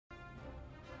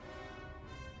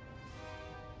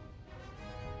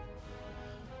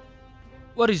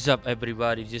What is up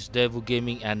everybody, this is Devu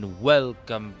Gaming and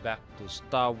welcome back to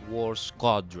Star Wars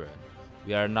Squadron.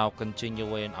 We are now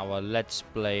continuing our let's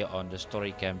play on the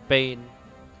story campaign.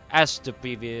 As the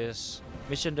previous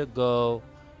mission to go,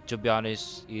 to be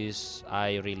honest, is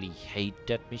I really hate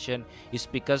that mission. It's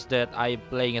because that I'm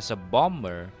playing as a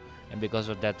bomber, and because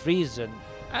of that reason,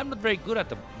 I'm not very good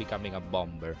at becoming a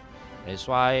bomber. That's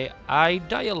why I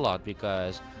die a lot,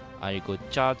 because I go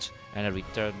charge and I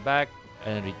return back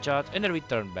and then recharge and then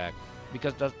return back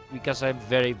because I'm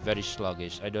very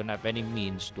sluggish. I don't have any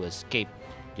means to escape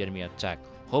the enemy attack.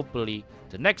 Hopefully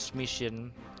the next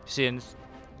mission, since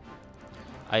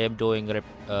I am doing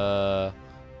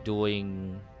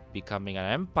becoming an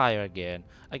empire again,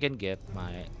 I can get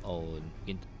my own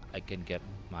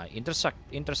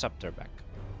interceptor back.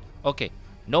 Okay,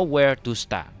 nowhere to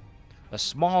stand. A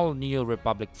small new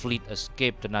Republic fleet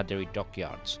escaped the Naderi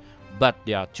dockyards, but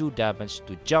they are too damaged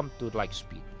to jump to light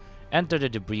speed. Enter the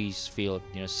debris field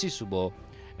near Sisubo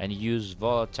and use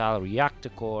volatile reactor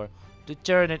core to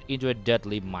turn it into a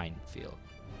deadly minefield.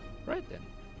 Right then,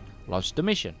 launch the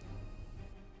mission.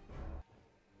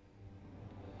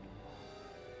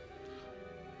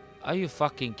 Are you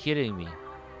fucking kidding me?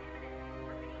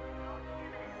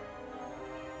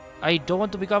 I don't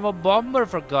want to become a bomber,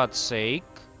 for God's sake.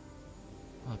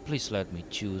 Oh, please let me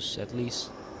choose at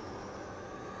least.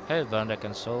 Hey, Vanda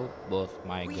can solve both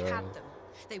my We girl. had them.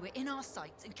 They were in our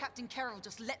sights, and Captain Carroll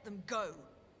just let them go.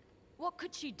 What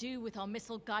could she do with our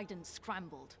missile guidance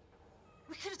scrambled?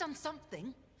 We could have done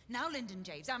something. Now Lyndon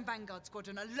James and Vanguard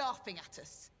Squadron are laughing at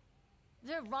us.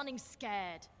 They're running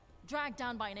scared, dragged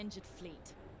down by an injured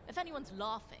fleet. If anyone's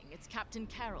laughing, it's Captain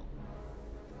Carroll.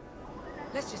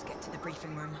 Let's just get to the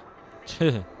briefing room.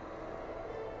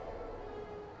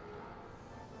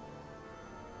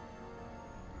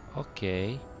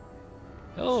 Okay.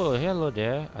 Oh, hello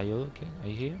there. Are you okay? Are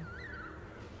you here?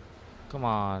 Come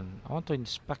on. I want to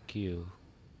inspect you.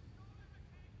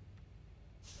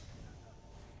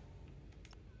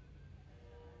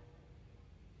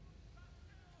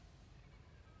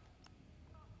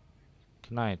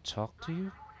 Can I talk to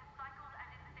you?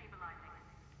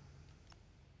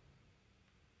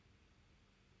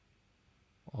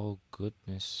 Oh,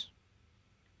 goodness.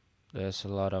 There's a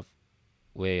lot of...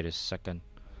 Wait a second.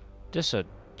 There's a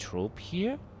troop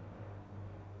here?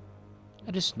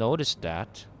 I just noticed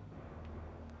that.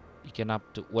 You can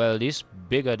up to... Well, this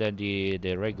bigger than the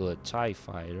regular TIE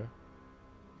fighter.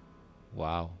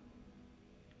 Wow.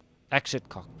 Exit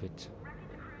cockpit.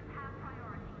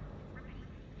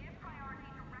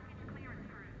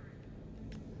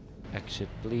 Exit,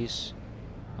 please.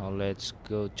 Now let's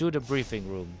go to the briefing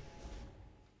room.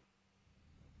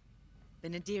 The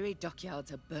Nadiri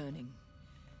dockyards are burning.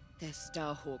 Their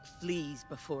Starhawk flees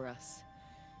before us.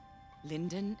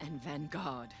 Lyndon and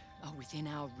Vanguard are within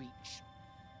our reach.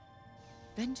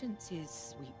 Vengeance is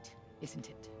sweet, isn't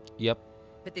it? Yep.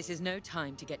 But this is no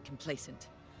time to get complacent.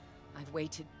 I've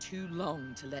waited too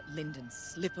long to let Lyndon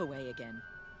slip away again.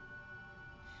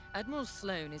 Admiral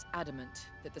Sloane is adamant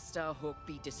that the Starhawk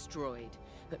be destroyed,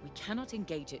 but we cannot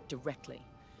engage it directly.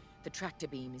 The tractor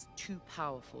beam is too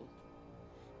powerful.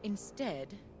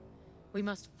 Instead, we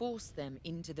must force them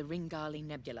into the Ringali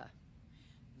Nebula.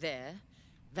 There,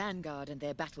 Vanguard and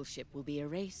their battleship will be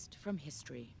erased from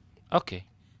history. Okay.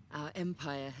 Our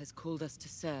Empire has called us to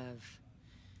serve.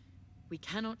 We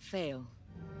cannot fail.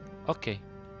 Okay.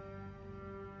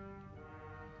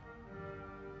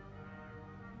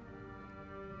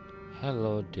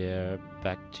 Hello there.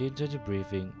 Back to the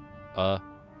briefing.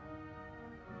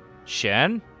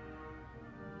 Shen?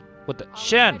 What the?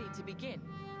 Shen! Ready to begin?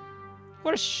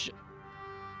 Where's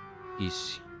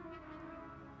is he?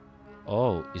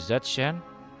 Oh, is that Shen?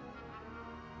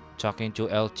 Talking to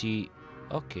LT.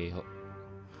 Okay.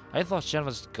 I thought Shen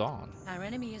was gone. Our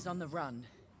enemy is on the run.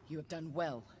 You have done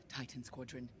well, Titan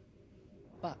Squadron.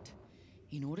 But,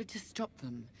 in order to stop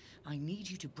them, I need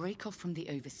you to break off from the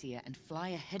Overseer and fly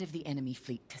ahead of the enemy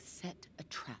fleet to set a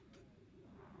trap.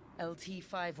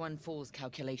 LT-514's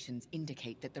calculations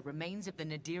indicate that the remains of the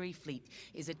Nadiri fleet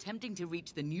is attempting to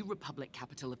reach the new Republic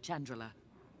capital of Chandrila.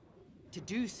 To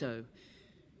do so,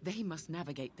 they must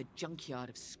navigate the junkyard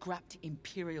of scrapped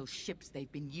Imperial ships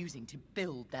they've been using to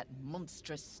build that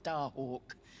monstrous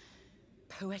Starhawk.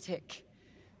 Poetic,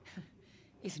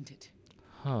 isn't it?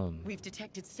 We've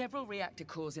detected several reactor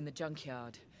cores in the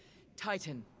junkyard.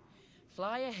 Titan,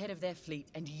 fly ahead of their fleet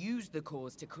and use the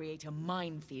cores to create a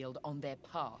minefield on their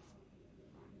path.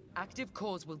 Active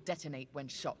cores will detonate when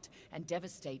shot and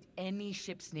devastate any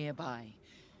ships nearby.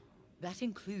 That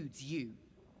includes you.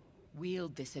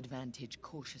 Wield this advantage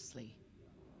cautiously.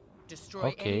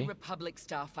 Destroy any Republic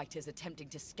starfighters attempting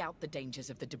to scout the dangers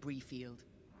of the debris field.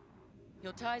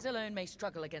 Your TIEs alone may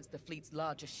struggle against the fleet's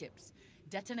larger ships.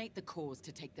 Detonate the cores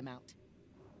to take them out.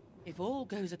 If all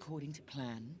goes according to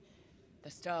plan, the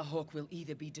Starhawk will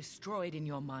either be destroyed in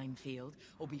your minefield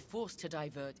or be forced to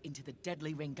divert into the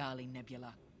deadly Rengali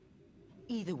Nebula.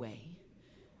 Either way,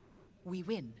 we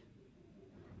win.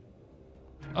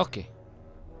 Okay.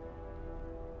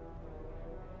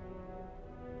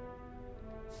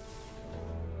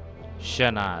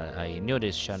 Shana, I knew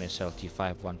this Shana is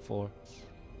LT514.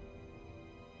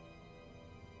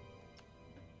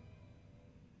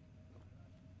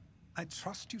 I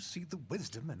trust you see the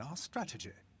wisdom in our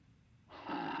strategy.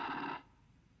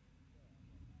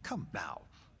 Come now.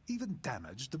 Even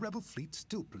damaged, the rebel fleet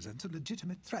still presents a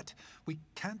legitimate threat. We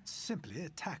can't simply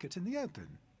attack it in the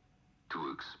open.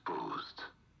 Too exposed.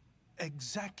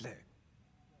 Exactly.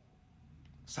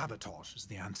 Sabotage is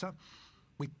the answer.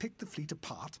 We pick the fleet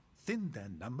apart, thin their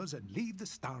numbers, and leave the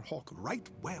Starhawk right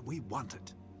where we want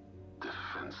it.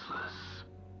 Defenseless.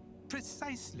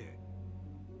 Precisely.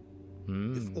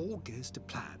 If all goes to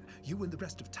plan, you and the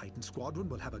rest of Titan Squadron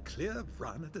will have a clear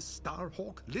run at the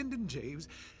Starhawk, Lyndon James,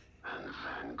 and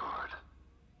Vanguard.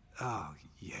 Ah,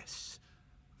 yes.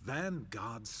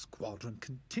 Vanguard's squadron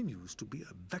continues to be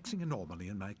a vexing anomaly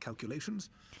in my calculations.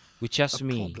 Which is a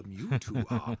me. problem you two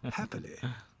are happily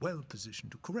well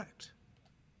positioned to correct.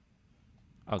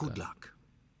 Okay. Good luck.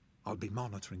 I'll be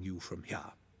monitoring you from here.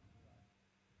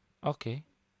 Okay.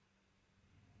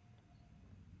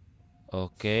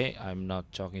 Okay, I'm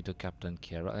not talking to Captain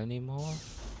Carroll anymore.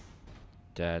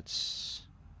 That's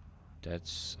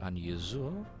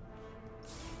unusual.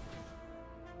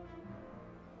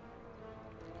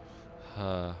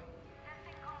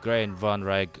 Grain Von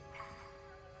Reg.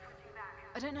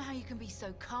 I don't know how you can be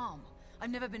so calm.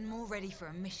 I've never been more ready for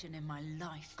a mission in my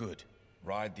life. Good.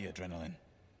 Ride the adrenaline.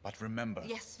 But remember...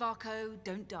 Yes, Varko,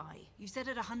 don't die. You've said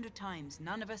it 100 times.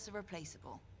 None of us are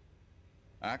replaceable.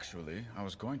 Actually, I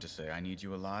was going to say I need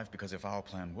you alive because if our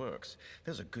plan works,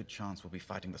 there's a good chance we'll be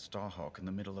fighting the Starhawk in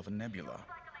the middle of a nebula.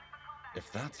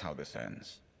 If that's how this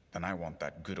ends, then I want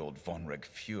that good old Von Reg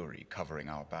fury covering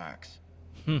our backs.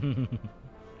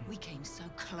 We came so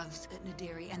close at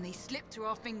Nadiri and they slipped through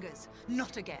our fingers.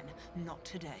 Not again. Not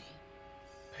today.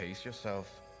 Pace yourself.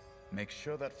 Make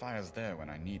sure that fire's there when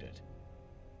I need it.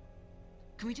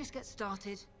 Can we just get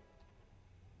started?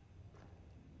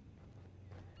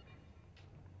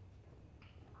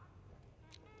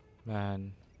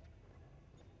 Man.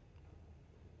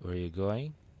 Where are you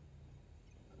going?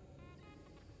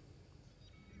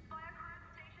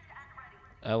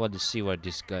 I want to see where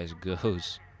this guy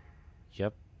goes.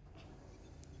 Yep.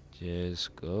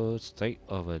 Just go straight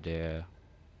over there.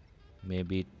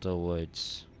 Maybe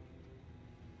towards...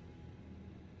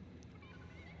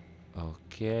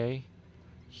 Okay.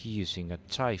 He's using a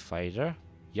TIE fighter.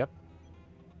 Yep.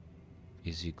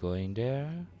 Is he going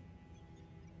there?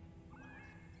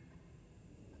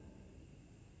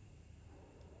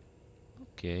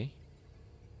 Okay.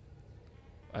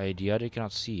 The other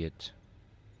cannot see it.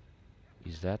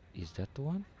 Is that the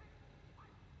one?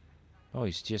 Oh,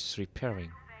 it's just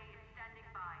repairing.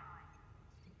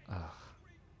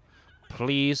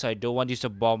 Please, I don't want this a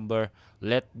bomber.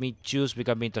 Let me choose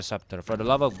become interceptor. For the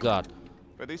love of God.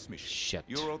 For this mission, Shit.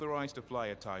 you're authorized to fly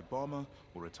a TIE bomber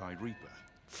or a TIE Reaper.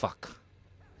 Fuck.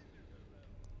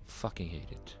 Fucking hate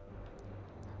it.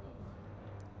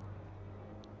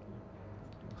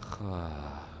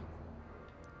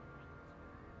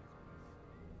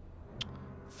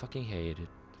 Fucking hate it.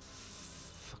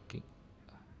 Fucking.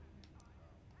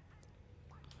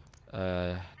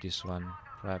 This one,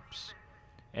 perhaps.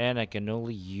 And I can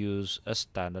only use a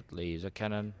standard laser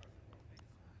cannon.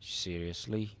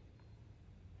 Seriously?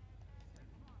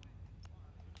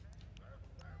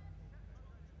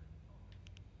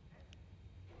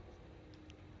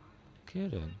 Okay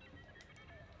then.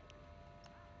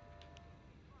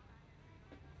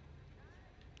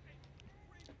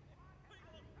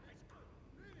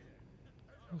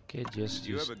 Okay, just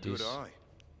You use have a good this. eye.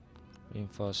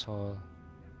 Reinforce hull.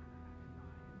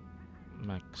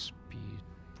 Max speed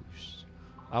boost.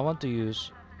 I want to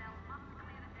use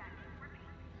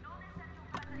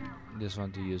this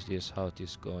one to use this. How it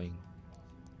is going.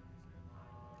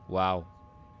 Wow.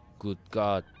 Good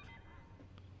God.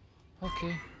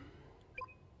 Okay.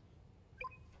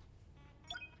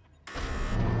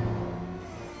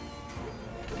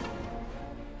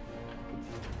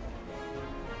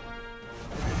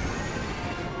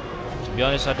 To be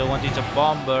honest, I don't want it a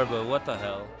bomber, but what the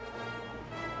hell?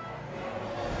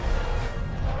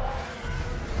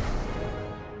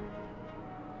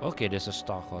 Okay, there's a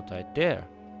Starhawk right there.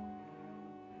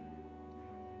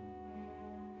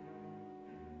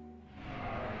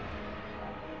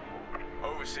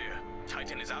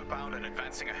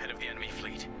 advancing ahead of the enemy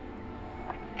fleet.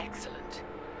 Excellent.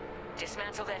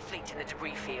 Dismantle their fleet in the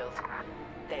debris field.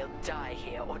 They'll die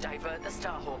here or divert the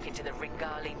Starhawk into the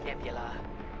Ringali Nebula.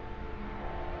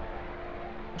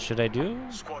 What should I do?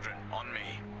 Squadron, on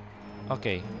me.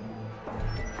 Okay.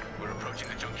 We're approaching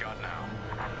the junkyard now.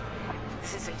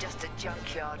 This isn't just a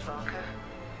junkyard, Varka.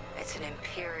 It's an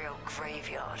Imperial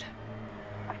graveyard.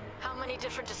 How many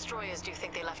different destroyers do you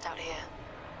think they left out here?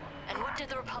 And what did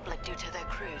the Republic do to their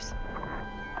crews?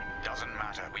 Doesn't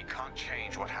matter. We can't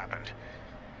change what happened.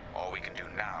 All we can do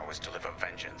now is deliver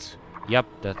vengeance. Yep,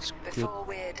 that's good. Before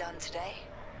we're done today,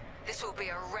 this will be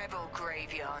a rebel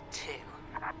graveyard too.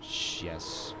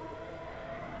 Yes.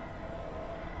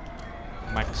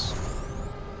 Max.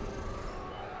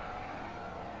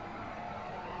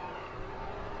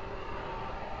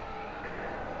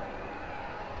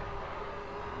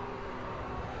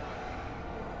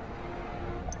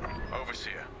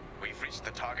 Overseer, we've reached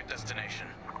the target destination.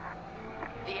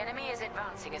 The enemy is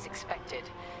advancing as expected.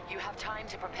 You have time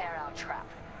to prepare our trap.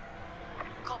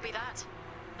 Copy that.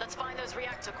 Let's find those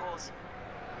reactor cores.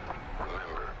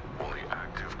 Remember, only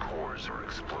active cores are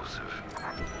explosive.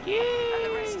 And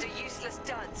the rest are useless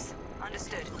duds.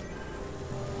 Understood.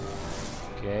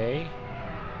 Okay.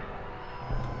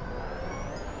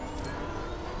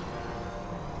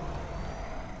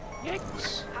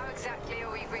 Yikes. How exactly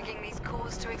are we rigging these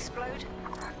cores to explode?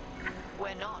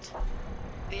 We're not.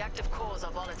 The active cores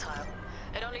are volatile.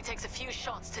 It only takes a few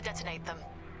shots to detonate them.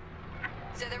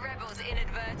 So the rebels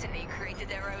inadvertently created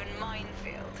their own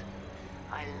minefield.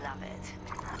 I love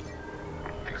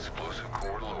it. Explosive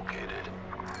core located.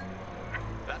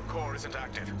 That core isn't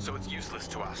active, so it's useless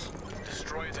to us.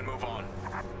 Destroy it and move on.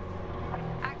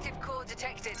 Active core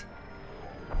detected.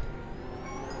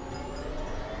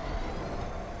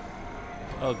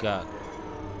 Oh god.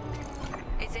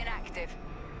 It's inactive.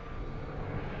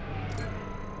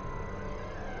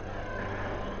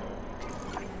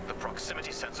 The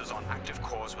proximity sensors on active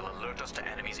cores will alert us to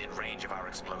enemies in range of our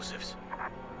explosives.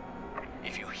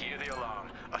 If you hear the alarm,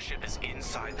 a ship is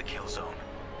inside the kill zone.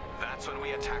 That's when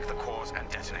we attack the cores and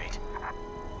detonate.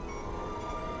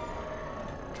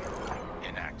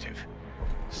 Inactive.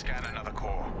 Scan another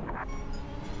core.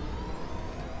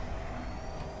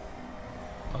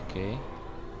 Okay.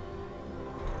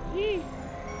 Yee.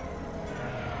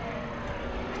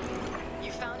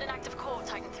 You found an active core,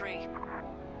 Titan 3.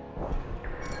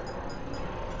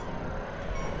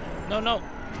 No, no.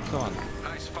 Come on.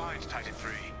 Nice find, Titan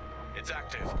 3. It's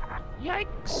active.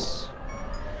 Yikes.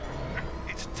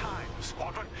 It's time,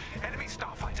 Squadron. Enemy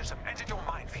starfighters have entered your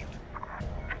minefield.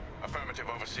 Affirmative,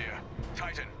 Overseer.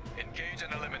 Titan, engage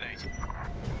and eliminate.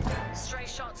 Stray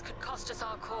shots could cost us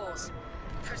our cores.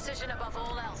 Precision above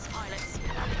all else, pilots.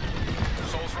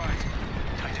 Soul's right.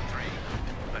 Titan 3,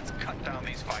 let's cut down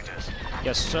these fighters.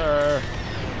 Yes, sir.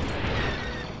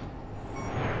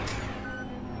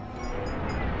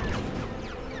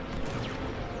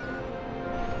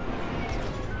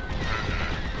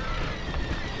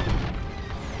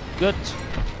 Good.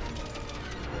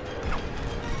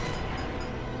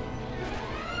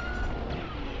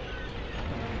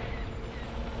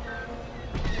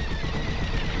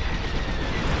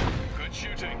 Good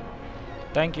shooting.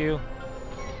 Thank you.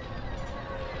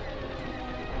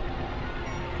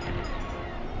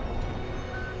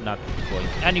 Not going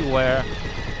anywhere.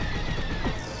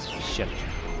 Shit.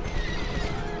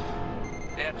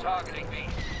 They're targeting me.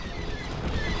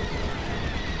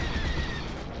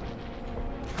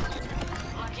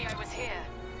 Lucky I was here.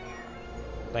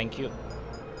 Thank you.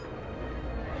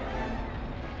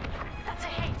 That's a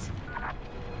hit.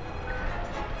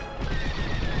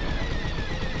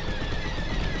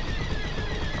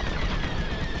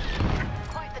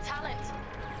 Quite the talent.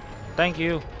 Thank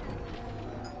you.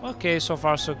 Okay, so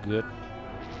far so good.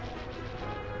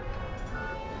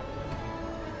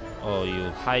 Oh, you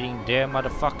hiding there,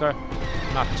 motherfucker?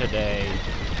 Not today.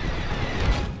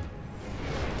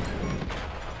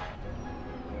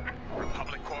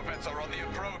 Republic corvettes are on the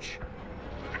approach.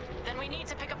 Then we need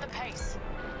to pick up the pace.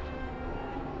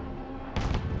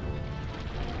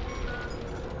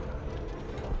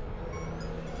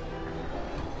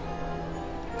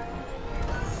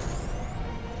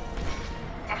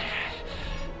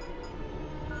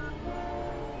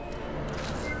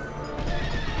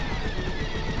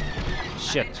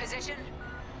 Shit. In position.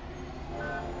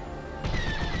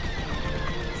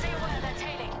 See where they're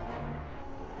tailing.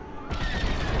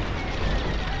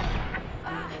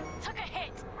 Took a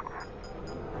hit.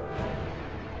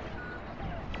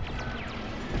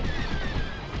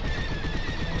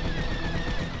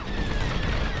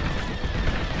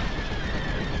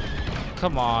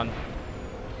 Come on.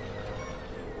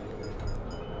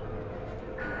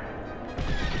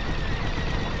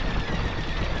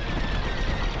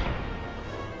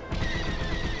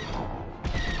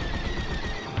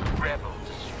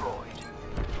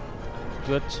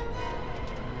 good.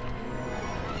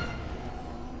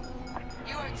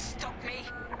 You won't stop me.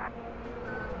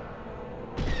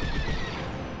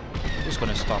 Who's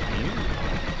gonna stop you?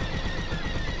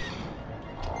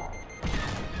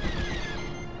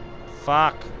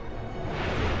 Fuck.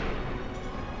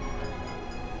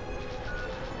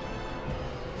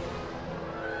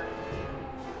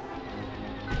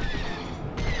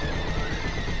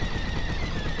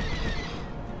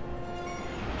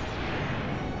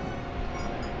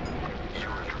 You're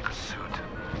under pursuit.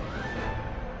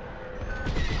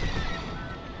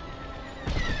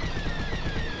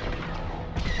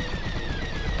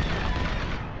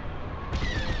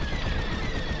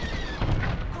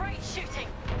 Great shooting.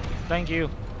 Thank you.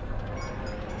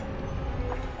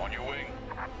 On your wing.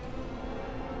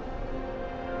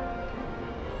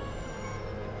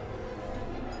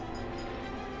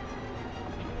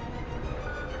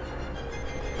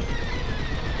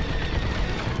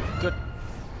 Good.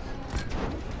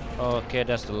 Okay,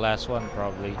 that's the last one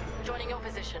probably. Joining your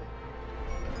position.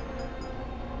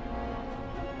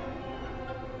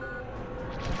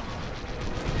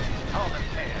 All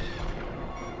prepared.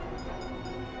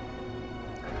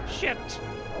 Shit.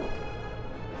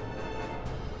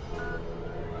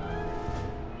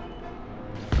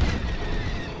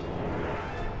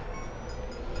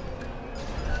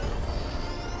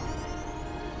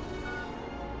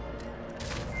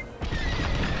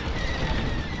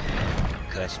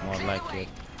 That's more like it.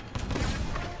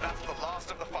 That's the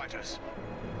last of the fighters.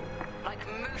 Like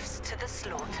moose to the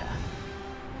slaughter.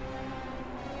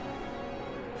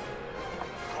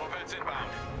 Corvettes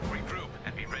inbound. Regroup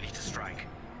and be ready to strike.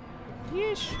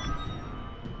 Yes.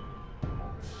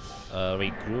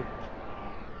 Regroup.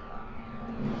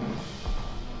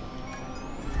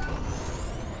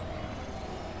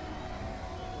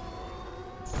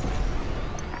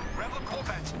 Rebel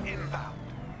Corvettes inbound.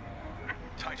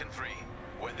 Titan 3,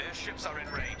 when their ships are in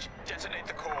range, detonate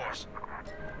the cores.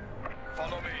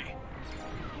 Follow me.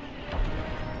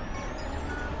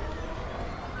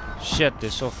 Shit,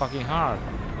 this is so fucking hard.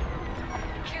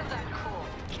 Kill that core.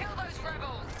 Kill those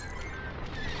rebels.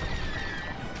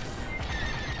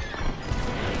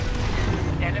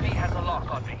 Enemy has a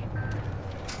lock on me.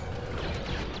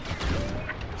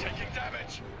 Taking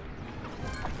damage.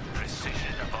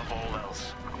 Precision above all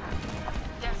else.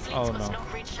 Their fleets Oh, must no.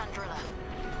 not reach Chandrila.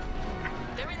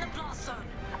 They're in the blast zone.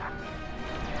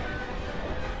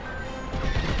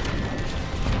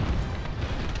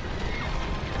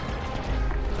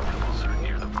 The rebels are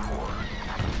near the core.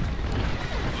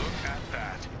 Look at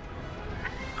that.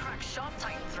 Crack shot,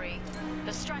 Titan 3.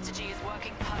 The strategy is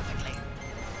working perfectly.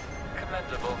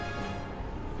 Commendable.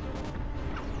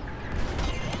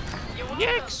 You're welcome.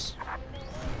 Yikes!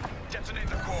 Detonate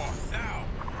the core, now!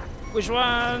 Which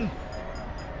one?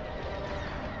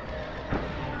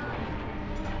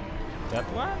 That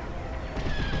one?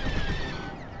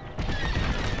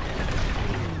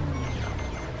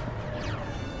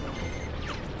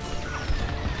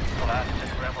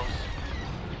 Blasted rebels.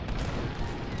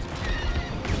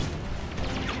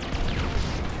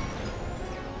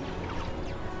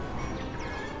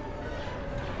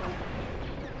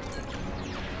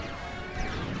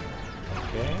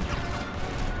 Okay.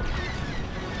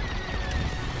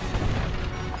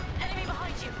 Enemy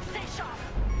behind you. Stay sharp.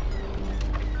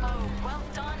 Oh, well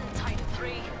done, Titan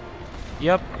 3.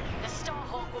 Yep. The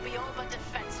Starhawk will be all but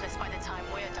defenseless by the time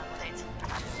we're done with it.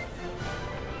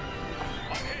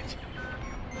 I'm hit!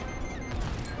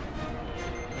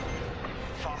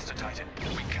 Faster, Titan.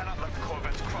 We cannot let the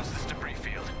corvettes cross this debris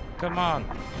field. Come on.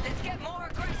 Let's get more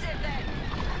aggressive then.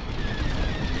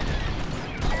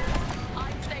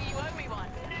 I'd say you owe me one.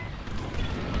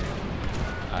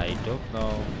 I don't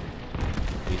know.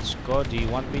 Which code do you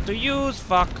want me to use?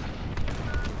 Fuck.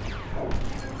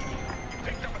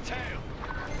 Picked up a tail.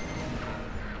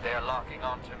 They're locking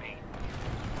onto me.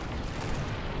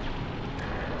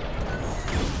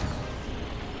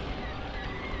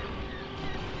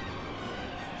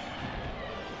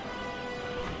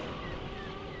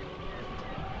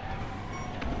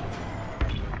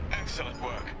 Excellent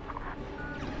work.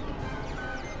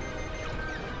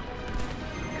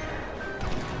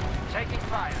 Taking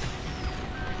fire.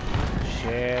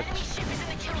 Shit. Enemy ship is in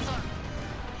the kill zone.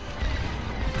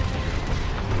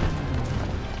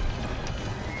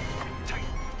 Titan,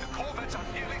 the corvettes are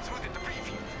nearly through the debris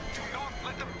field. Do not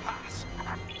let them pass.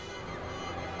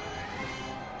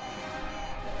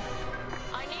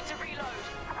 I need to reload.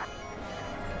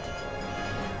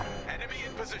 Enemy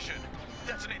in position.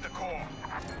 Detonate the core.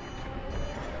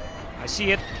 I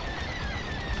see it.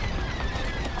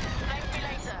 Thank me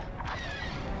later.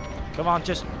 Come on,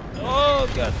 just. Oh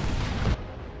god.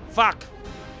 Fuck.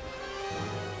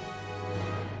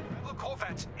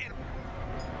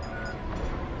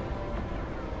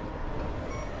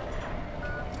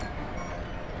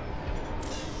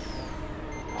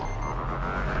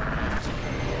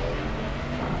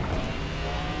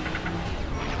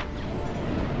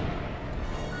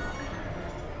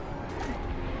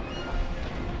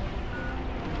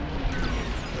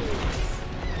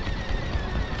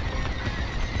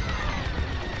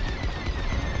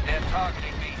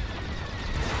 targeting me.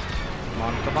 Come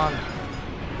on, come on.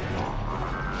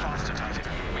 Faster,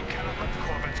 Titan. We cannot let the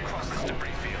corvettes cross this debris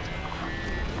field.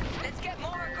 Let's get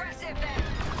more aggressive then.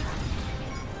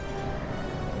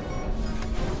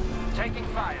 Taking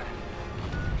fire.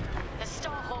 The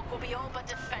Starhawk will be all but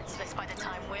defenseless by the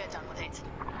time we're done with it.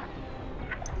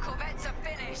 Corvettes are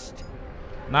finished.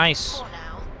 Nice. For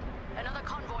now, another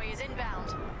convoy is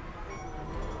inbound.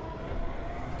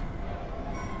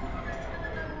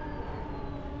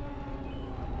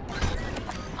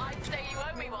 I'd say you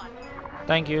owe me one.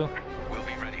 Thank you. We'll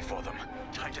be ready for them.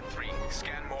 Titan 3,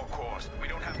 scan more cores. We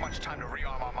don't have much time to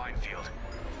rearm our minefield.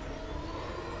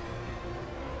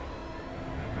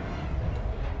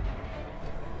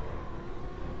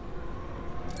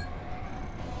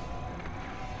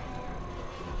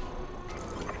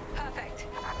 Perfect.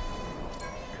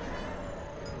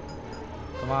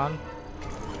 Come on.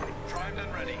 Primed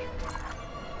and ready.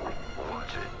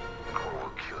 Watch it. Core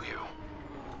will kill you.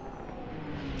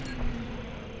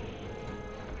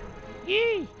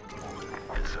 Yee!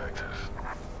 It's active.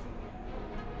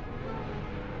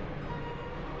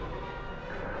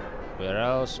 Where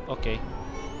else? Okay.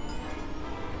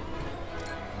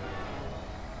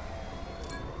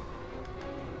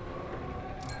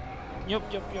 Yup,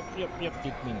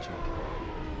 didn't mean to.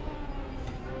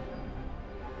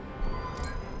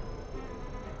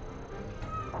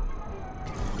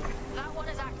 That one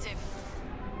is active.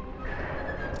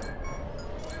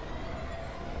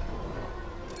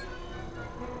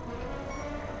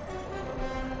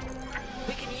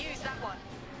 We can use that one.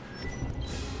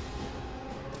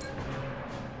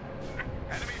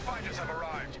 Enemy fighters have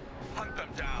arrived. Hunt them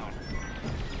down.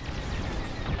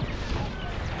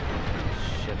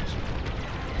 Shit.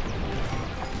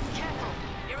 Careful,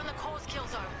 you're in the core's kill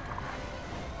zone.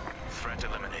 Threat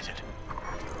eliminated.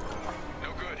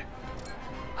 No good.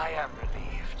 I am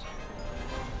relieved.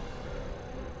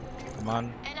 Come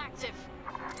on. Inactive.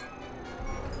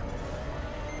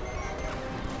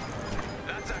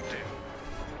 That's active.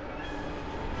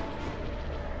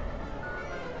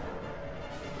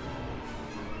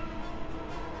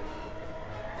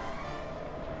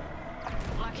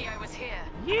 Lucky I was here.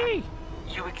 Yee!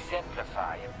 You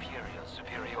exemplify Imperial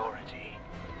superiority.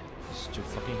 It's too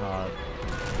fucking hard.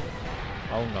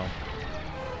 Oh no.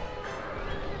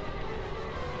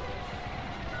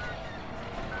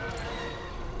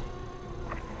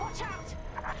 Watch out!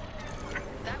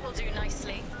 That will do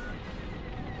nicely.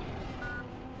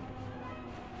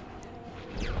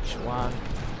 Which one?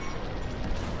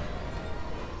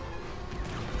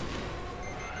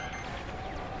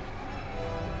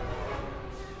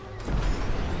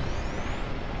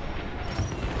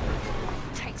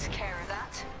 Takes care of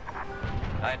that.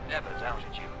 I never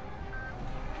doubted you.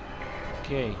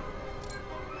 Okay.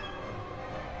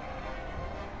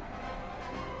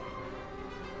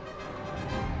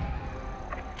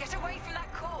 Get away from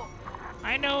that core.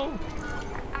 I know.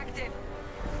 Active.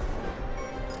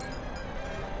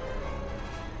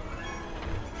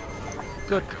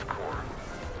 Good.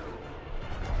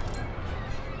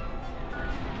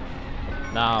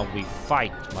 Now we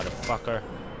fight, motherfucker.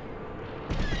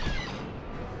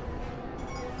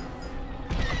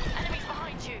 Enemies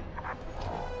behind you.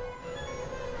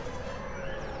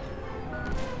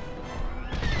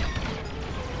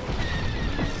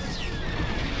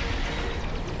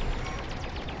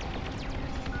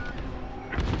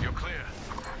 You're clear.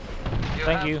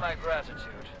 Thank have you. my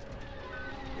gratitude.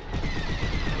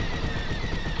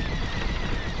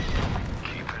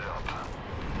 Keep it up.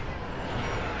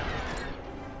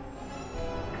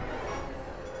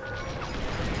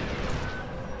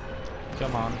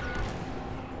 Come on.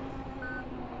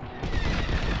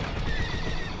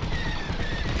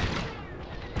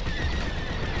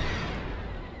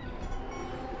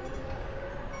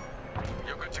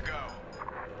 You're good to go.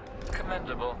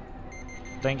 Commendable.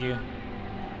 Thank you.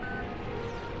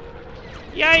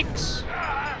 Yikes!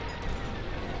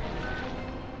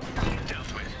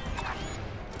 Dealt with.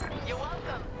 You're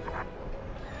welcome.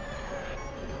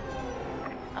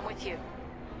 I'm with you.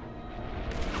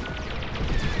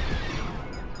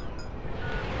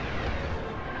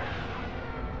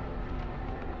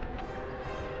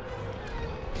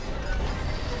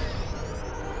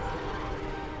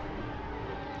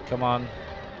 Come on.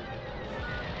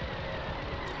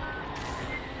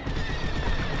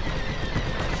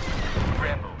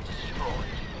 Rebel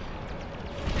destroyed.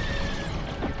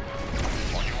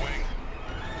 On your wing.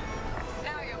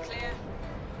 Now you're clear.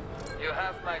 You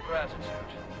have my gratitude.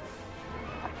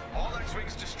 All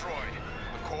X-wings destroyed.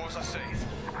 The cores are safe.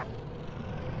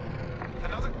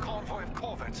 Another convoy of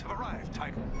corvettes have arrived,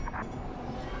 Titan.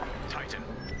 Titan,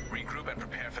 regroup and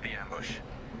prepare for the ambush.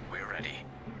 We're ready.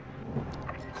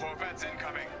 Corvettes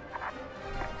incoming.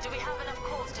 Do we have enough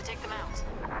cores to take them out?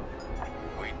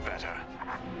 We'd better.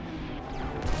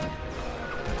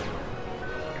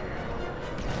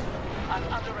 I'm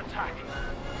under attack.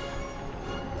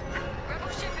 Rebel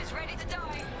ship is ready to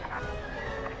die.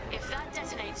 If that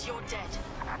detonates, you're dead.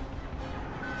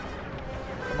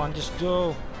 Come on, just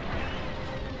go.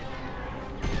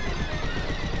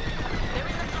 They're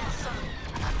in the blast zone.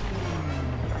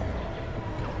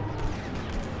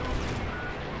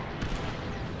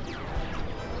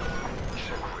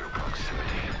 Check rear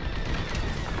proximity.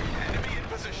 Enemy in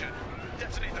position.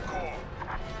 Detonate the core.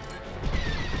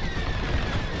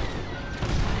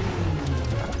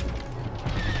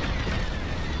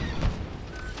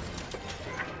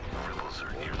 Rebels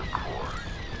are near the core.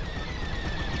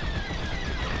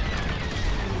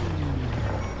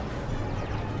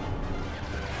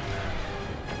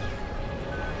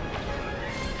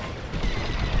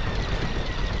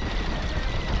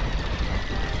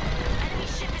 Enemy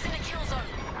ship is in the kill zone.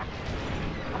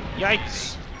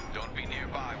 Yikes! Don't be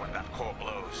nearby when that core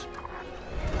blows.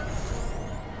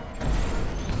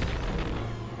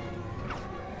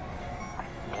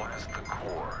 Blast the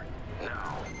core.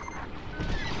 Now.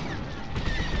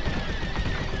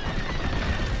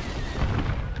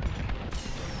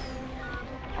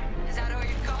 Is that all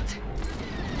you've got?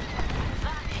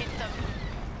 That hit them.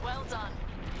 Well done.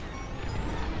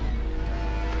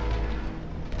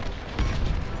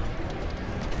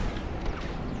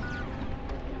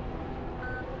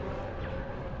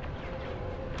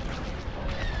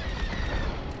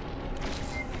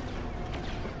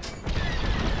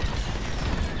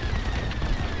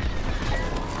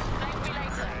 Thank me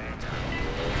later.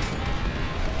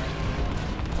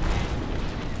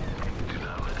 Do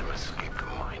not let him escape the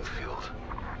minefield.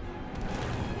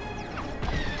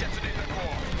 Detonate the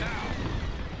core,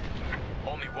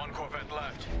 now! Only one Corvette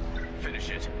left. Finish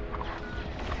it.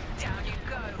 Down you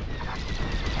go.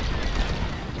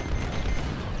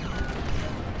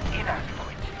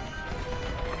 Inadequate.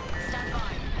 Stand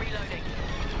by. Reloading.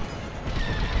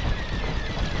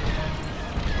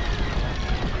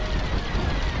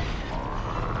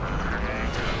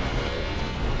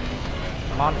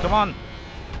 Come on, come on.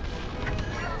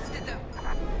 Blasted them.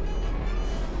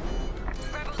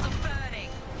 Rebels are burning.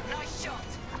 Nice shot.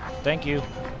 Thank you.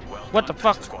 Well What done, the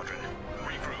fuck? Titan Squadron.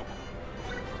 Regroup.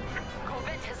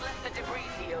 Corvette has left the debris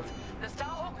field. The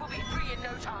Starhawk will be free in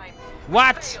no time.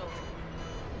 What? Failed.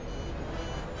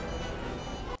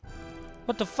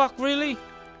 What the fuck, really?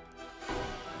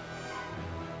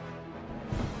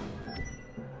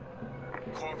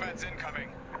 Corvettes incoming.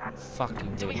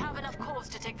 Fucking Do we idiot. have enough cores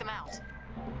to take them out?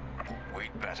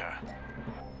 We'd better.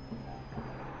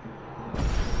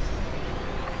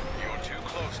 You're too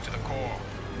close to the core.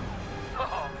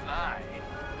 Oh my.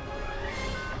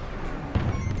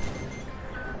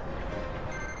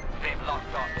 They've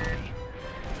locked on to me.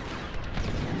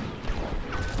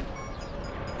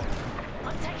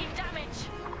 I'm taking damage.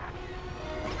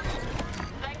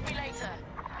 Thank me later.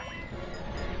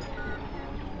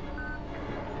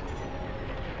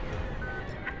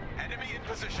 Enemy in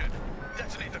position.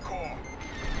 Detonate the core.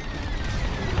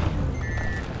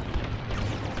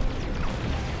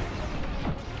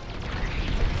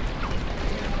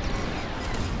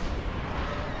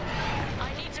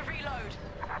 I need to reload.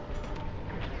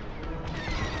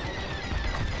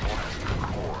 Blast the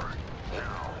core.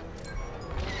 Now.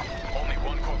 Only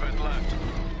one Corvette left.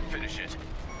 Finish it.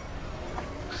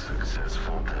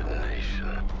 Successful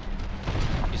detonation.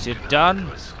 Is it done?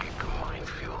 Escape the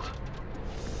minefield.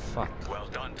 Fuck. Well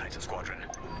done, Titan Squadron.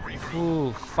 Regroup.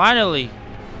 Ooh, finally.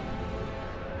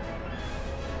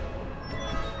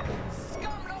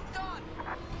 Scum locked on.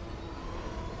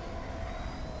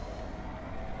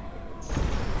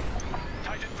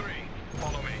 Titan 3,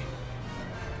 follow me.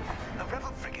 The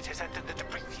rebel frigate has entered the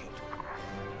debris field.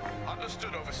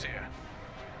 Understood, Overseer.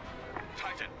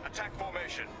 Titan, attack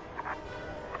formation.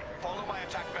 Follow my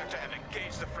attack vector and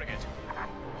engage the frigate.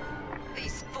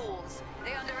 These fools.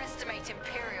 They underestimate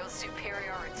Imperial's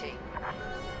superiority.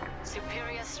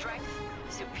 Superior strength,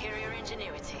 superior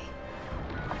ingenuity.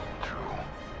 True,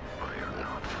 but they are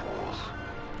not fools.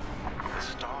 The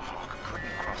Starhawk couldn't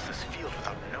cross this field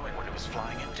without knowing what it was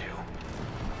flying into.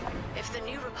 If the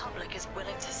New Republic is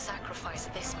willing to sacrifice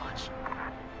this much,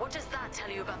 what does that tell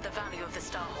you about the value of the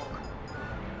Starhawk?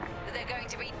 They're going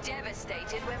to be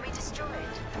devastated when we destroy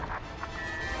it.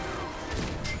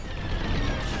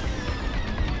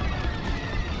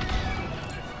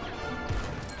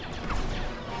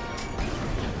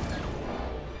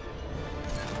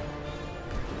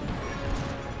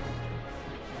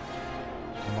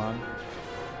 on.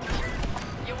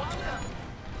 You're welcome.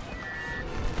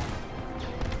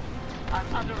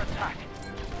 I'm under attack.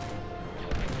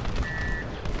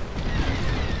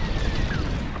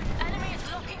 Enemy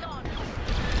is locking on.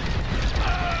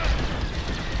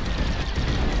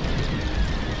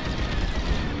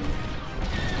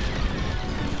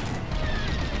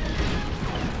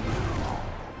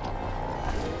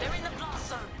 They're in the blast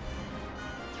zone.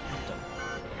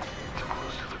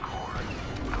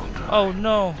 Oh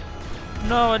no!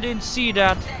 No, I didn't see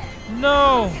that!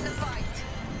 No! In the fight.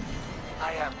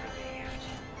 I am relieved.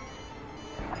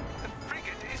 The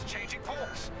frigate is changing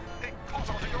course. They caught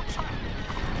onto your track.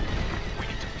 We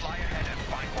need to fly ahead and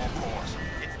find more cores.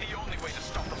 It's the only way to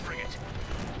stop the frigate.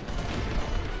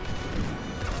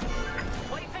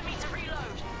 Wait for me to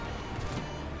reload.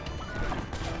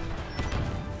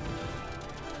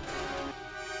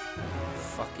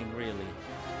 Fucking really.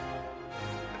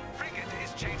 The frigate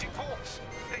is changing course.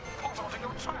 They caught onto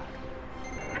your track.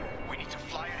 We need to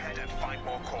fly ahead and find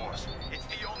more cores. It's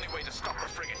the only way to stop the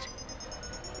frigate.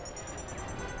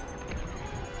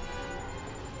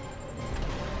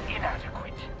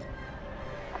 Inadequate.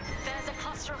 There's a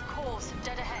cluster of cores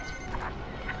dead ahead.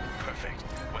 Perfect.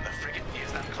 When the frigate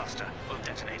nears that cluster, we'll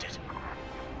detonate it.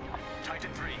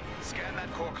 Titan 3, scan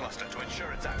that core cluster to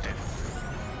ensure it's active.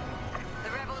 The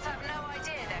rebels have no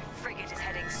idea their frigate is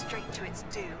heading straight to its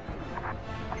doom.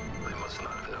 They must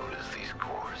not have noticed these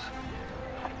cores.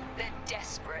 They're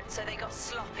desperate, so they got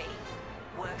sloppy.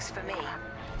 Works for me.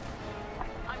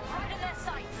 I'm right in their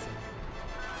sights.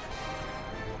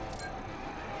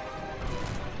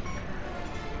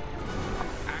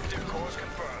 Active cores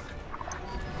confirmed.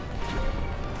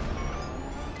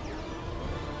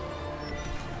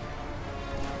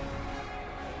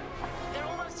 They're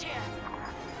almost here.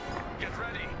 Get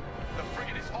ready. The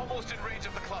frigate is almost in range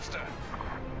of the cluster.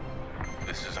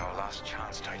 This is our last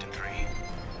chance, Titan 3.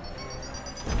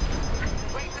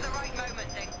 Wait for the right moment,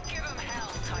 then give them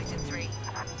hell, Titan 3.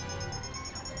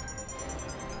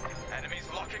 Enemies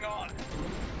locking on.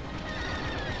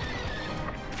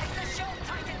 Take the shot,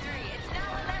 Titan 3. It's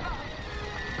now a lever.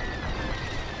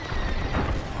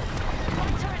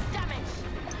 Fighter is damaged.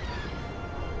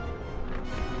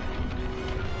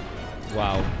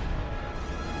 Wow.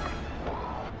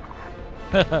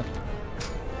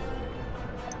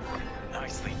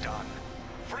 Nicely done.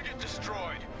 Frigate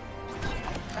destroyed.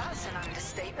 That's an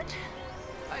understatement.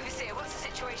 Overseer, what's the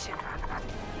situation?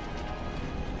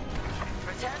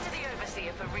 Return to the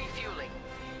Overseer for refueling.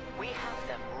 We have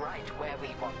them right where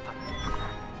we want them.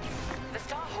 The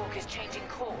Starhawk is changing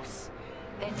course.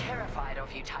 They're terrified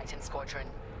of you, Titan Squadron.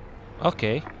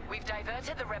 Okay. We've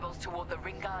diverted the rebels toward the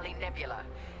Ringali Nebula.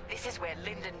 This is where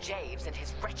Lyndon Javes and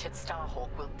his wretched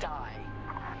Starhawk will die.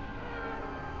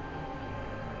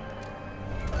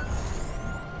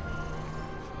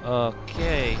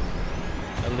 Okay.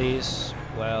 At least,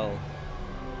 well...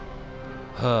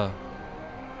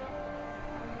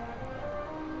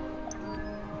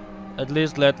 At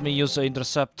least let me use the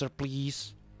interceptor,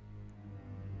 please.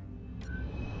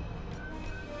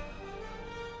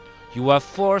 You have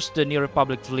forced the New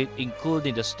Republic fleet,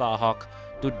 including the Starhawk,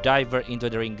 to divert into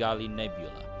the Ringali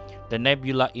Nebula. The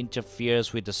nebula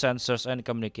interferes with the sensors and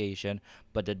communication,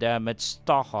 but the damaged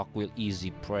Starhawk will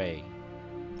easy prey.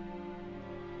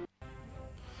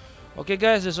 Okay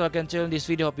guys, that's all I can tell in this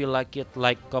video. Hope you like it.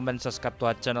 Like, comment, subscribe to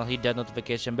our channel, hit that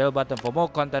notification bell button for more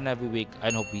content every week.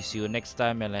 And hope we see you next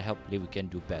time, and I hope we can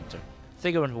do better.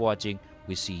 Thank you everyone for watching.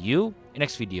 We see you in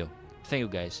next video. Thank you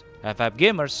guys. High five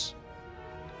gamers.